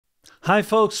Hi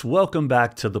folks, welcome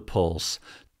back to The Pulse.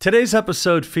 Today's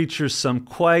episode features some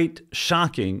quite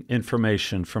shocking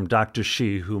information from Dr.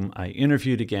 Shi, whom I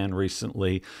interviewed again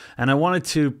recently, and I wanted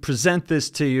to present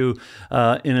this to you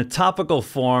in a topical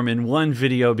form in one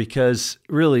video because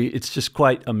really it's just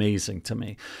quite amazing to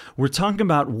me. We're talking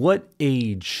about what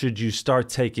age should you start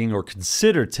taking or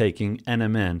consider taking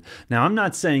NMN. Now, I'm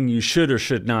not saying you should or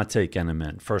should not take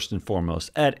NMN, first and foremost,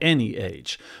 at any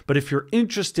age, but if you're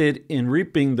interested in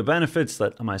reaping the benefits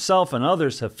that myself and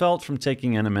others have felt from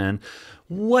taking NMN,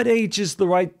 what age is the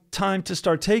right time to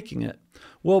start taking it?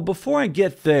 Well, before I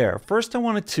get there, first I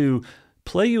wanted to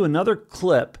play you another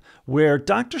clip where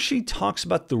Dr. Shi talks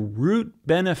about the root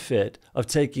benefit of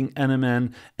taking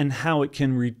NMN and how it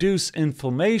can reduce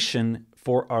inflammation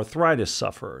for arthritis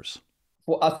sufferers.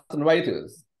 For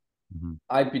arthritis,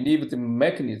 I believe the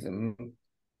mechanism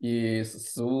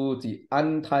is through the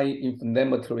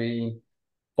anti-inflammatory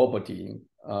property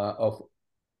of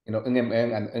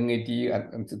NMN and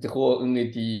NAD and the whole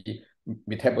NAD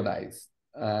metabolites.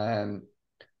 And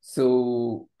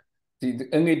so the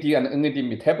NAD and NAD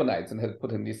metabolites, let's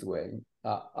put it this way,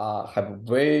 have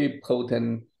very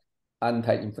potent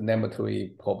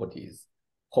anti-inflammatory properties,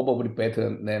 probably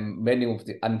better than many of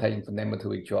the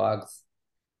anti-inflammatory drugs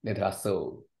that are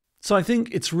sold. So I think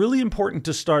it's really important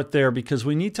to start there because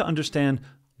we need to understand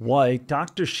why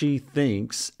Dr. Shi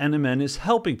thinks NMN is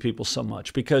helping people so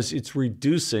much, because it's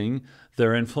reducing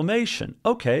their inflammation.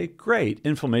 Okay, great.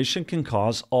 Inflammation can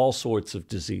cause all sorts of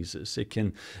diseases. It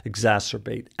can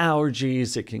exacerbate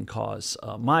allergies. It can cause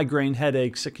migraine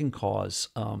headaches. It can cause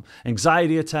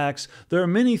anxiety attacks. There are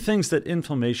many things that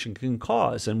inflammation can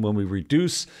cause. And when we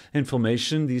reduce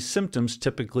inflammation, these symptoms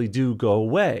typically do go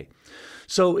away.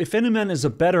 So if NMN is a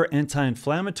better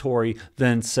anti-inflammatory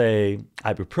than, say,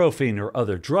 ibuprofen or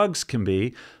other drugs can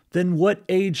be, then what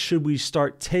age should we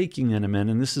start taking NMN?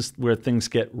 And this is where things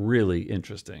get really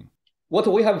interesting.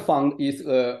 What we have found is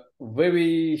a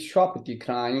very sharp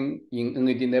decline in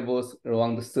NAD levels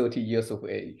around 30 years of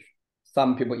age.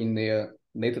 Some people in their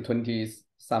late 20s,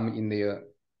 some in their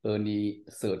early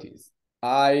 30s.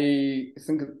 I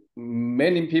think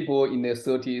many people in their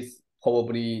 30s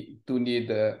probably do need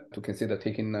to consider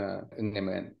taking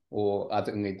NMN or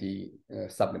other NAD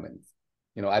supplements.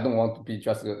 I don't want to be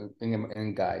just an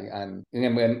NMN guy, and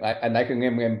NMN, I like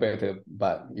NMN better,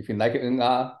 but if you like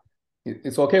NR,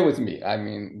 it's okay with me.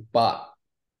 But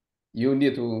you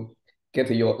need to get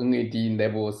your NAD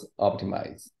levels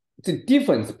optimized. The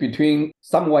difference between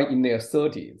someone in their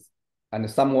 30s and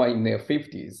someone in their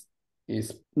 50s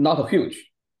is not huge.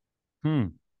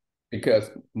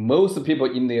 Because most people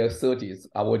in their 30s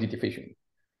are already deficient.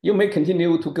 You may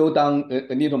continue to go down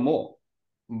a little more,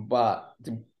 but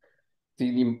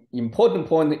the important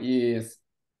point is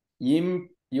in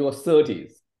your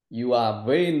 30s, you are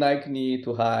very likely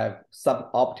to have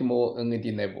suboptimal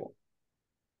NAD level.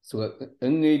 So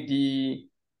NAD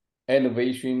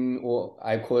elevation, or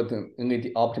I call it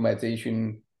NAD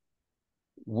optimization,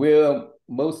 will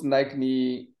most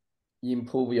likely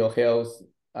improve your health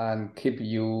and keep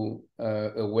you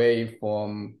away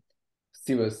from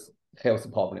serious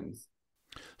health problems.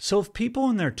 So if people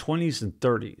in their 20s and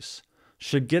 30s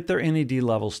should get their NAD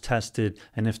levels tested,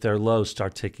 and if they're low,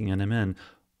 start taking NMN,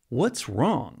 what's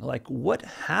wrong? Like, what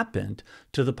happened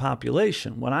to the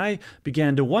population? What I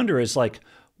began to wonder is, like,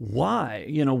 why?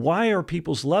 Why are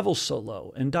people's levels so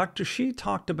low? And Dr. Shi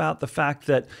talked about the fact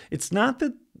that it's not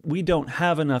that we don't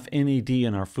have enough NAD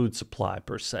in our food supply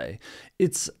per se.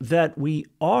 It's that we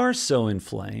are so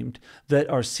inflamed that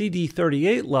our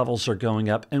CD38 levels are going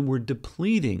up and we're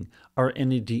depleting our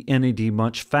NAD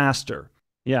much faster.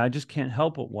 Yeah, I just can't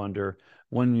help but wonder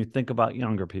when you think about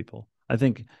younger people. I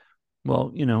think,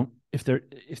 well,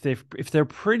 if they're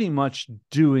pretty much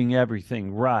doing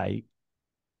everything right,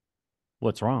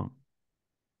 what's wrong?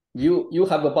 You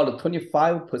have about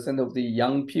 25% of the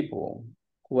young people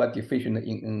who are deficient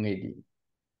in NAD.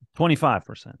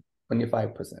 25%.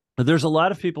 25%. There's a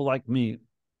lot of people like me,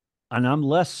 and I'm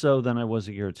less so than I was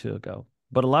a year or two ago.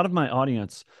 But a lot of my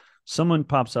audience, someone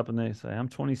pops up and they say, I'm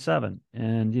 27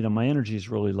 and, my energy is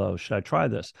really low. Should I try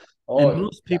this? And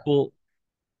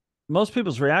most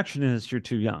people's reaction is you're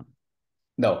too young.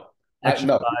 No.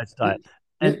 Exercise, diet.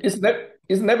 And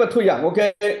it's never too young,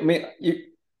 okay?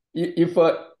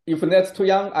 If that's too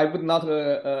young, I would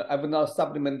not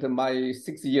supplement my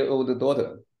 6-year-old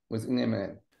daughter with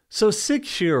NMN. So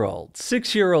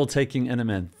 6-year-old taking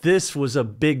NMN, this was a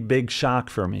big shock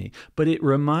for me. But it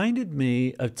reminded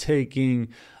me of taking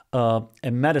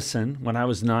a medicine when I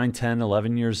was 9, 10,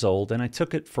 11 years old, and I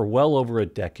took it for well over a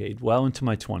decade, well into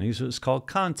my 20s. It was called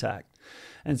Contact.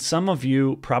 And some of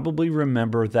you probably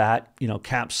remember that,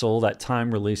 capsule, that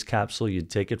time release capsule. You'd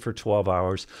take it for 12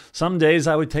 hours. Some days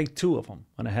I would take 2 of them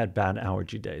when I had bad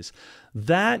allergy days.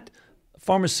 That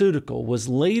pharmaceutical was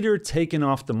later taken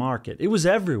off the market. It was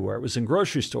everywhere. It was in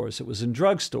grocery stores. It was in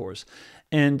drugstores.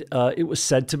 And it was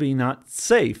said to be not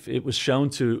safe. It was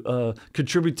shown to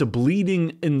contribute to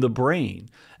bleeding in the brain.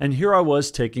 And here I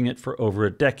was taking it for over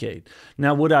a decade.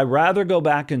 Now, would I rather go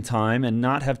back in time and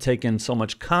not have taken so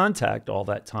much contact all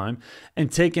that time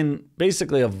and taken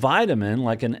basically a vitamin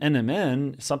like an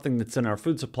NMN, something that's in our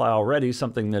food supply already,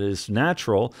 something that is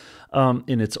natural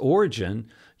in its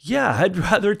origin? Yeah, I'd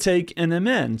rather take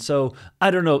NMN. So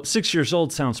I don't know, 6 years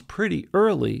old sounds pretty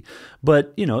early,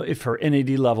 but if her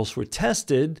NAD levels were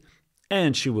tested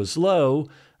and she was low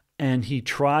and he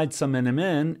tried some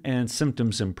NMN and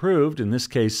symptoms improved, in this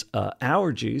case,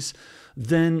 allergies,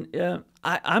 then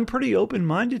I'm pretty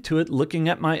open-minded to it, looking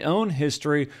at my own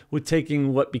history with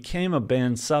taking what became a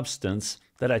banned substance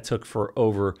that I took for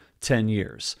over 10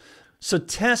 years. So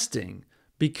testing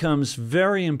becomes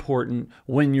very important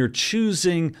when you're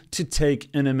choosing to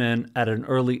take NMN at an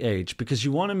early age, because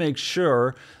you want to make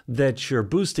sure that you're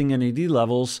boosting NAD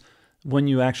levels when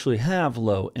you actually have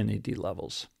low NAD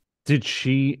levels. Did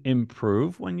she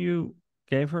improve when you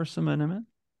gave her some NMN?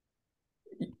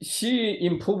 She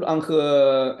improved on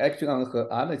her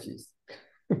allergies.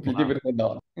 Believe it or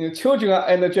not. Children are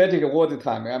energetic all the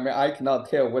time. I mean, I cannot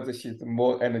tell whether she's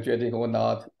more energetic or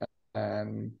not.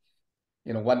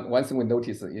 One thing we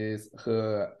notice is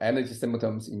her allergy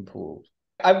symptoms improved.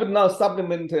 I would not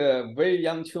supplement very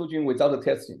young children without the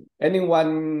testing.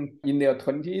 Anyone in their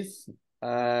 20s,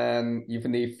 and if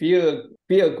they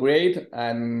feel great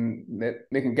and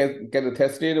they can get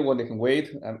tested, or they can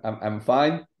wait, I'm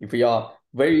fine. If you are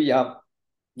very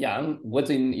young,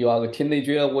 whether you are a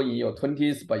teenager or in your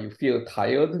 20s, but you feel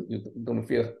tired, you don't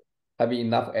feel having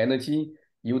enough energy,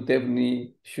 you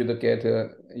definitely should get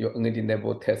your NAD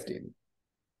level tested.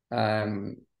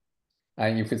 And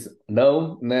if it's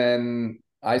low, then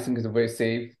I think it's very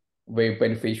safe, very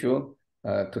beneficial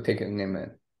to take an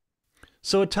NMN.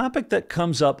 So a topic that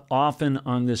comes up often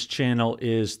on this channel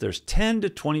is there's 10 to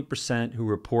 20% who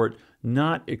report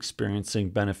not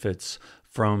experiencing benefits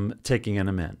from taking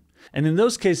NMN. And in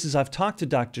those cases, I've talked to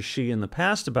Dr. Shi in the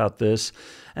past about this,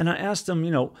 and I asked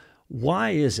him,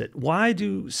 why is it? Why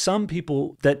do some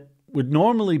people that would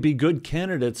normally be good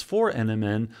candidates for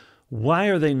NMN, why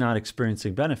are they not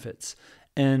experiencing benefits?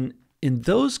 And in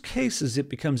those cases, it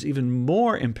becomes even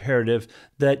more imperative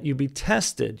that you be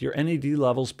tested, your NAD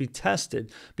levels be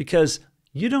tested, because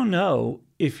you don't know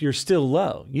if you're still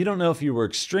low. You don't know if you were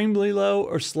extremely low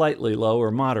or slightly low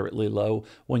or moderately low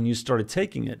when you started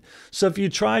taking it. So if you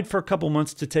tried for a couple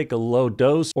months to take a low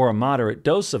dose or a moderate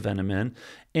dose of NMN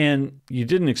and you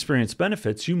didn't experience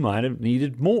benefits, you might have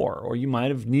needed more, or you might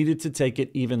have needed to take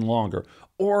it even longer,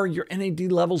 or your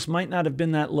NAD levels might not have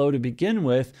been that low to begin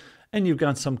with, and you've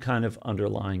got some kind of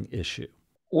underlying issue.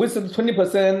 With the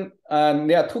 20%,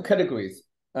 there are 2 categories.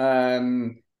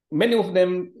 Many of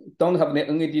them don't have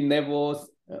their NAD levels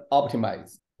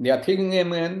optimized. They are taking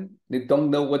NMN, they don't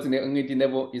know what their NAD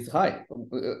level is high.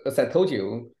 As I told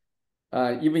you,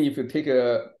 even if you take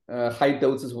high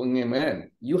doses of NMN,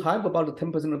 you have about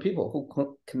 10% of people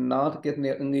who cannot get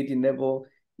their NAD level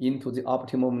into the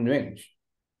optimum range.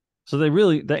 So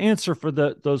the answer for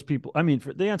those people,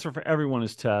 the answer for everyone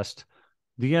is test.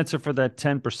 The answer for that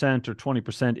 10% or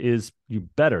 20% is you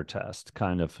better test,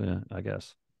 kind of, I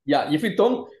guess. Yeah, if you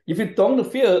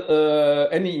don't feel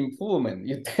any improvement,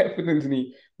 you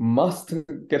definitely must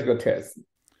get a test.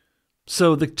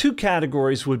 So the 2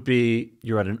 categories would be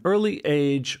you're at an early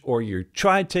age, or you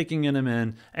tried taking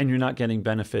NMN and you're not getting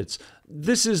benefits.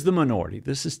 This is the minority.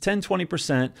 This is 10,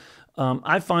 20%.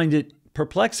 I find it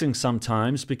perplexing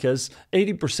sometimes because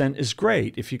 80% is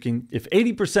great. If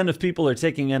 80% of people are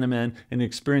taking NMN and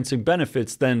experiencing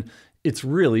benefits, then it's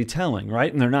really telling,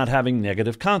 right? And they're not having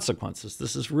negative consequences.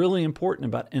 This is really important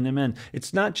about NMN.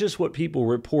 It's not just what people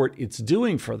report it's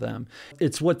doing for them.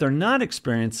 It's what they're not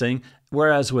experiencing.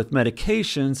 Whereas with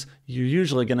medications, you're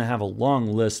usually going to have a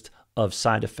long list of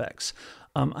side effects.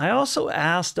 I also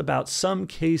asked about some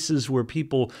cases where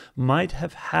people might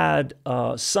have had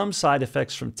some side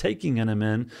effects from taking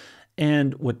NMN.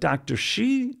 And what Dr.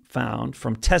 Shi found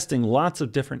from testing lots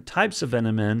of different types of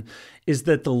NMN is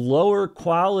that the lower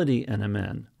quality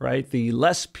NMN, right, the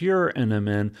less pure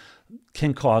NMN,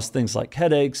 can cause things like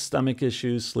headaches, stomach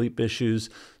issues, sleep issues.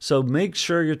 So make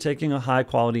sure you're taking a high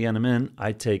quality NMN.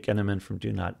 I take NMN from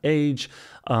Do Not Age.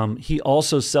 He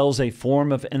also sells a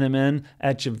form of NMN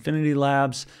at Gymfinity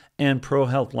Labs, and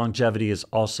ProHealth Longevity is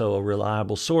also a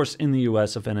reliable source in the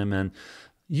US of NMN.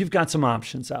 you've got some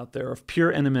options out there of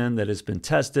pure NMN that has been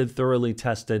tested, thoroughly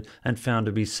tested, and found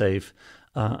to be safe.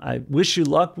 I wish you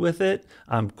luck with it.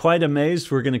 I'm quite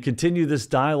amazed. We're going to continue this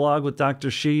dialogue with Dr.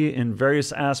 Shi in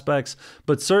various aspects,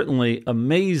 but certainly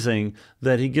amazing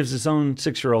that he gives his own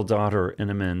 6-year-old daughter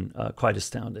NMN. Quite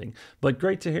astounding. But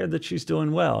great to hear that she's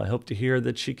doing well. I hope to hear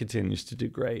that she continues to do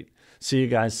great. See you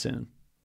guys soon.